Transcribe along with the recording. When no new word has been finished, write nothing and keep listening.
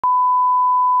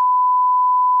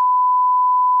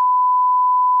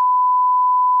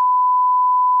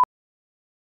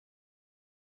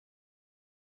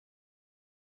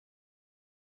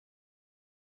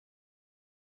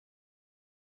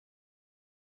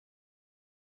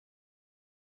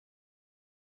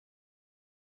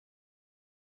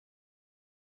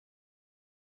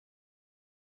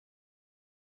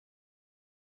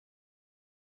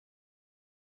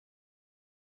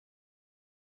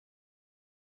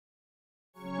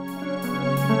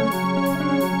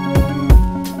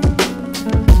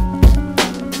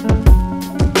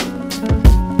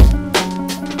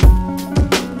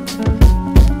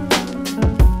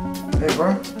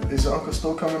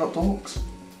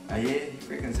Oh yeah, he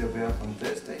reckons he'll be up on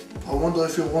Thursday. I wonder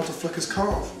if he'll want to flick his car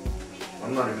off.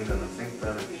 I'm not even gonna think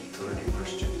about it until I get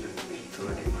restricted.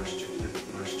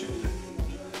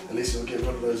 At least you'll get rid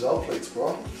of those L plates,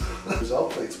 bro. Those L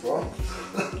plates, bro.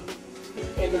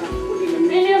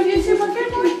 Any of you see my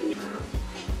family?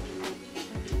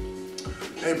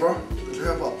 Hey, bro, did you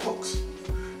hear about Pox?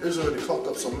 He's already clocked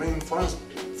up some main fines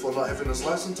for not having his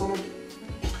license on him.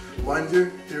 Mind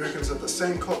you, he reckons that the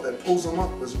same cop that pulls him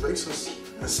up is racist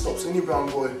and stops any brown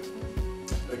boy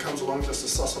that comes along just to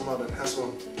suss him out and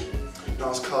hassle him. Now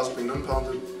his car's been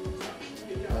impounded.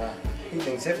 He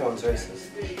thinks everyone's racist.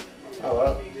 Oh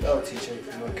well, they'll teach him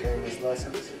for not carrying his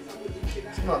license.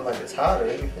 It's not like it's hard or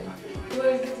anything. He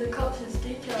won't give the cops his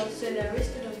details, so they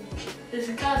arrested him. His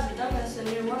car's a dumbass and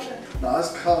you want it. Nah,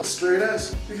 his car's straight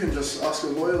ass. You can just ask a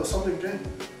lawyer or something, Jen.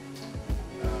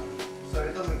 So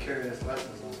he doesn't carry his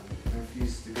license on him and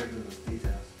refuses to give them his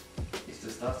details. He's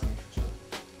just asking for trouble.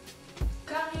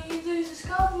 Can't you lose his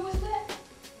car with that?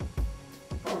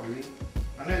 Probably.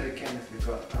 I know they can if you've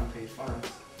got unpaid fines.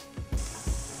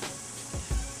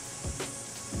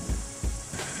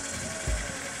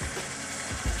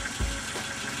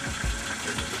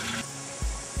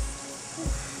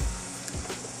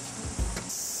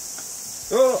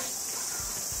 Oh!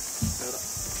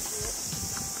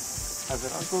 How's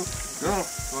it, Uncle? No,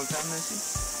 long time no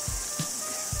see.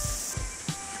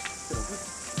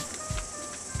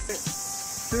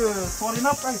 Falling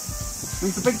up, right?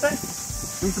 It's a big day.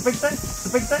 It's a big day. It's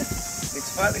a big day.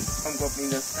 Next Friday, I'm got me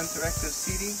this interactive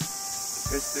CD.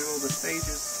 Goes through all the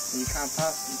stages and you can't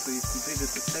pass until you've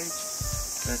completed the stage.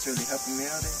 That's really helping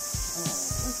me out there. Oh,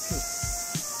 that's good.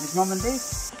 Is Mum and Dad?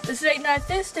 It's late night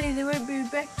Thursday, they won't be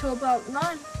back till about 9.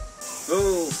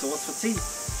 Oh, so what's for tea?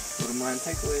 What are my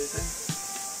takeaways then?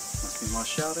 Must be my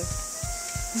shout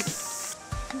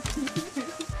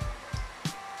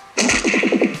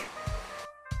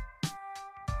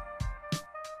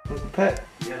Pat?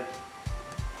 Yeah.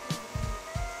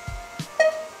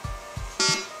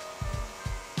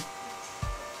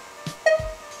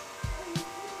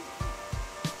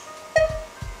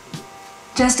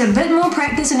 Just a bit more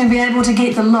practice and you'll be able to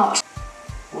get the lot.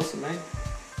 Awesome, mate.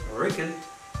 I reckon.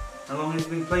 How long have you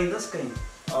been playing this game?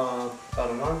 About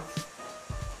a month.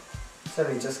 It's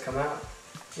only just come out.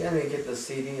 You only get the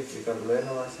CD if you've got a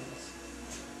learner license.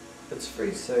 It's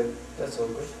free, so that's all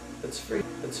good. It's free,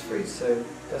 so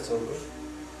that's all good.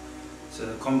 So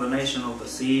the combination of the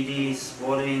CD,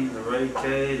 spotting, the road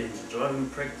code and the driving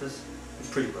practice,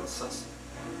 you're pretty well sus.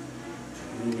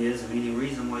 I mean, there isn't any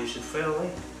reason why you should fail, eh?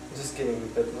 I'm just getting a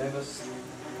bit nervous.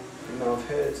 You know, I've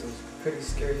heard some pretty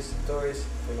scary stories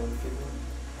from other people.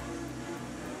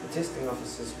 The testing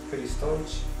officer's pretty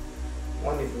staunch.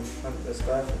 One even thumped this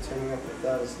guy for turning up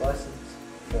without his license.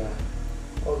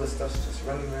 All this stuff's just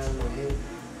running around my head.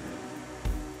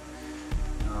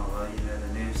 Oh well, you know the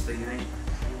nerves thing, eh? You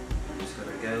just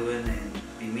gotta go in and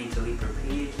be mentally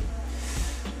prepared.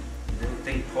 You know,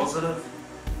 think positive.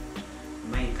 The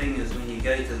main thing is when you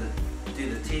go to do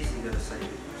the test, you gotta say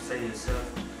to yourself,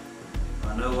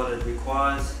 I know what it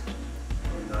requires,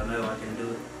 and I know I can do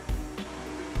it.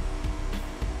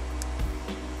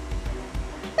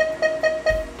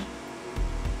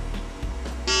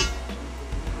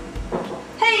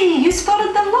 Hey, you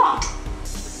spotted the lot!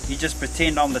 You just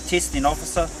pretend I'm the testing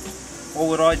officer. What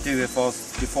would I do if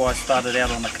before I started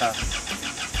out on the car?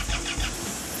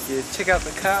 You check out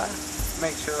the car,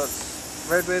 make sure it's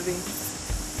roadworthy,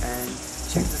 and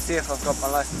check to see if I've got my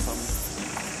license on me.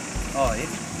 Oh yeah?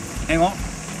 Hang on.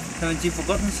 Haven't you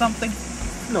forgotten something?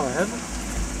 No, I haven't.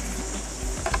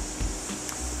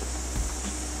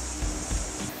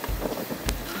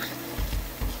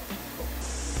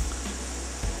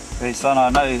 Hey son, I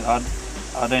know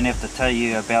I don't have to tell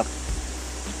you about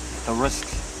the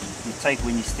risks you take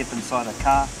when you step inside a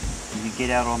car and you get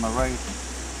out on the road.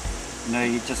 You know,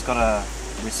 you just gotta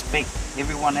respect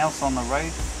everyone else on the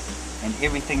road and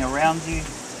everything around you.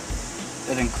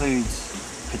 It includes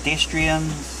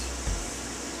pedestrians,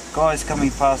 guys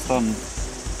coming past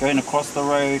going across the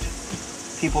road,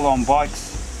 people on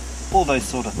bikes, all those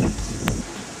sort of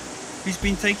things. Who's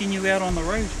been taking you out on the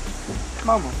road?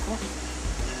 Mum, of course.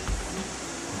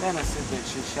 Nana said that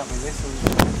she'd shut me lessons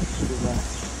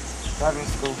with driving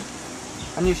school.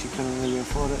 I knew she couldn't really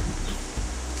afford it.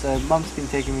 So Mum's been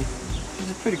taking me.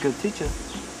 She's a pretty good teacher.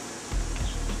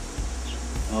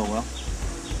 Oh well,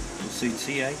 we'll soon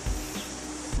see, eh?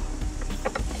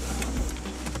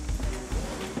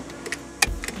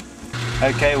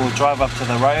 Okay, we'll drive up to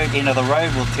the road, end of the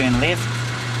road, we'll turn left,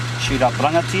 shoot up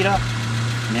Rangatira,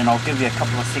 and then I'll give you a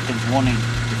couple of seconds warning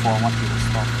before I want you to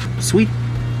stop. Sweet?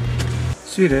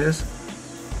 Sweet as.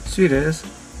 Sweet as.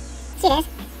 Cheers.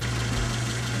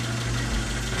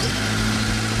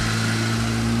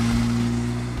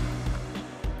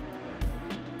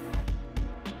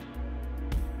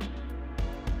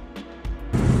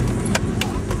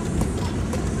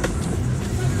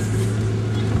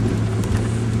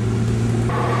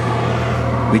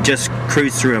 We just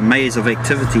cruised through a maze of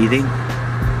activity then.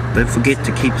 Don't forget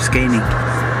to keep scanning.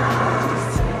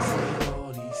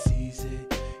 All he sees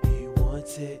it, he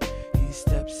wants it, he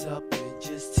steps up and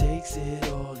just takes it.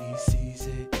 All he sees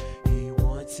it, he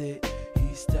wants it,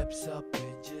 he steps up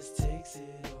and just takes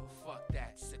it. Oh, fuck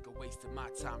that, sick of wasting my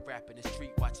time rapping the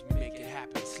street, watching me make it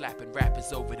happen, slapping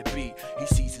rappers over the beat. He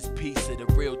sees his piece of the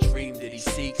real dream that he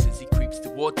seeks as he creeps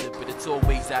towards it, but it's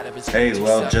always out of his reach. Hey,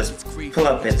 well, just pull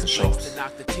up at the shops.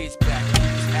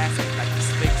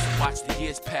 Watch the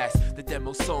years pass, the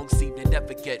demo songs seem to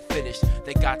never get finished.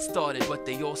 They got started, but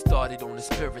they all started on the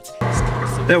spirits.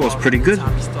 That was pretty good.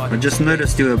 I just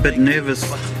noticed you were a bit nervous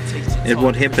at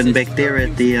what happened back there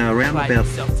at the roundabout.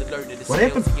 What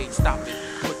happened?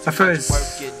 I first,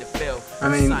 I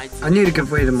mean, I knew to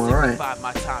give way to my right,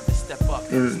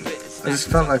 and I just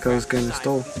felt like I was going to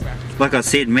stall. Like I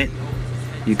said, Matt,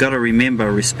 you gotta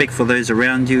remember, respect for those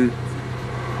around you.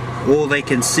 All they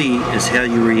can see is how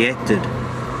you reacted,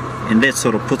 and that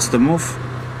sort of puts them off.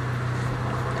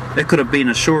 That could have been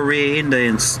a sure rear ender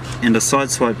and a side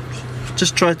swipe.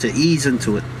 Just try to ease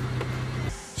into it.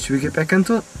 Should we get back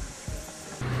into it?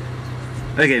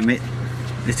 Okay, Matt,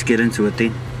 let's get into it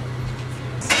then.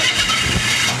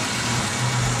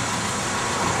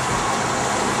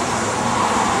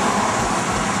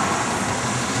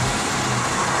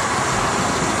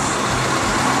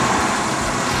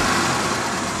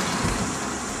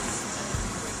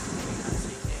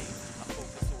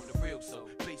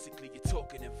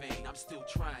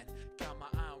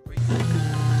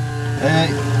 Hey,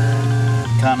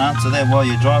 can't answer that while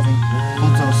you're driving. Pull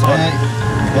to the side.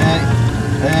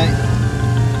 Hey,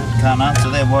 can't answer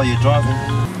that while you're driving.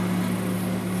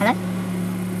 Hello?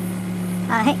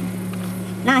 Hey.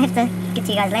 No, I have to get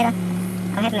to you guys later.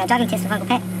 I'm having a driving test with Uncle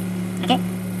Pat. Okay?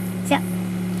 See ya.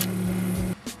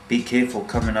 Be careful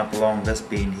coming up along this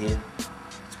bend here.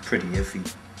 It's pretty iffy.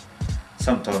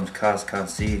 Sometimes cars can't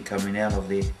see you coming out of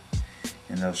there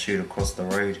and they'll shoot across the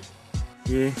road.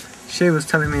 Yeah, she was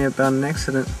telling me about an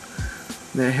accident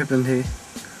that happened here.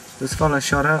 This fella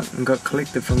shot out and got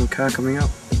collected from a car coming up.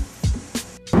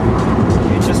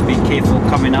 You just be careful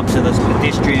coming up to this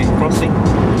pedestrian crossing.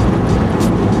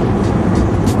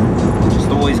 Just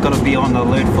always got to be on the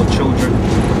alert for children,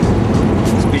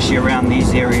 especially around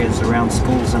these areas, around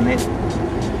schools and that.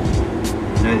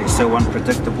 You know, they're so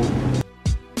unpredictable.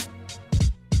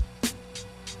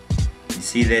 You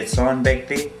see that sign back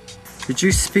there?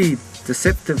 Reduce speed,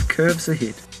 deceptive curves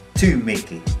ahead. Too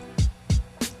Mickey.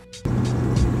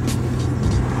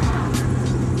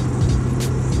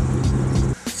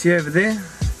 See over there?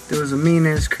 There was a mean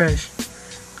ass crash.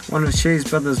 One of Shay's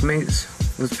brother's mates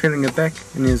was peeling it back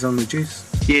and he was on the juice.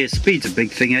 Yeah, speed's a big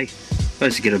thing, eh?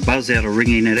 Supposed to get a buzz out of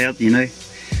ringing it out, you know.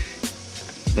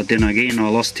 But then again, I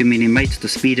lost too many mates to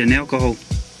speed and alcohol.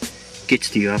 Gets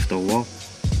to you after a while.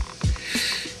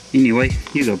 Anyway,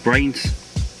 you got brains.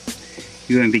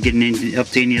 You won't be getting up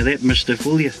to any of that mischief,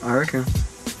 will you? I reckon.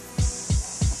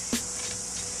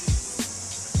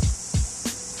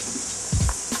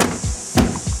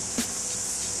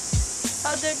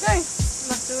 How'd it go?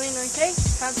 Must have been okay.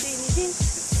 Can't see anything.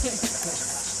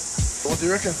 What do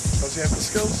you reckon? Does he have the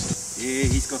skills? Yeah,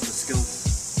 he's got the skills.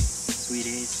 Sweet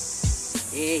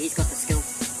ass. Yeah, he's got the skill.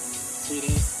 Sweet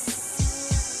ass.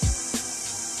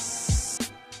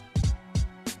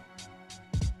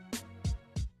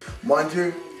 Mind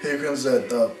you, he reckons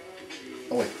that oh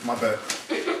wait, my bad.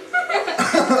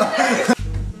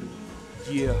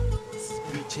 Yeah,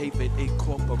 speech haven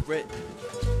incorporate.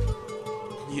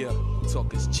 Yeah,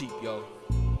 talk is cheap, yo.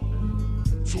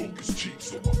 Talk is cheap,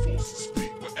 so my forces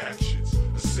speak with actions.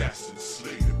 Assassins,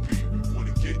 slay the beat. We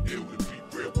wanna get ill to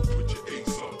be real, but put your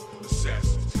ace up.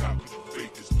 Assassins, how could you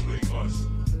fakers play us?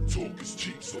 Talk is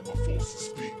cheap, so my forces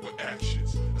speak with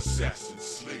actions. Assassins,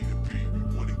 slay the beat. We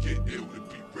wanna get ill to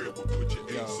be real, but put your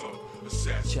ace up.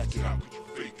 Assassins, check it. how could you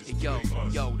fakers Hey, play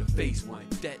us? yo, the phase one,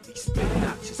 deadly, spit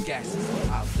noxious gases.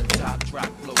 Out the top, drop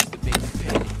blows to make you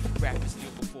panic. Rappers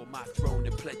kneel before my throne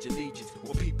and pledge allegiance.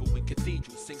 While people in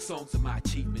cathedrals sing songs of my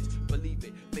achievements. Believe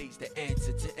it, phase the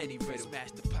answer to any riddle.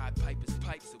 Smash the Pied Piper's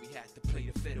pipe, so we had to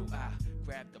play the fiddle. I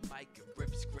grab the mic and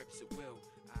rip scripts at will.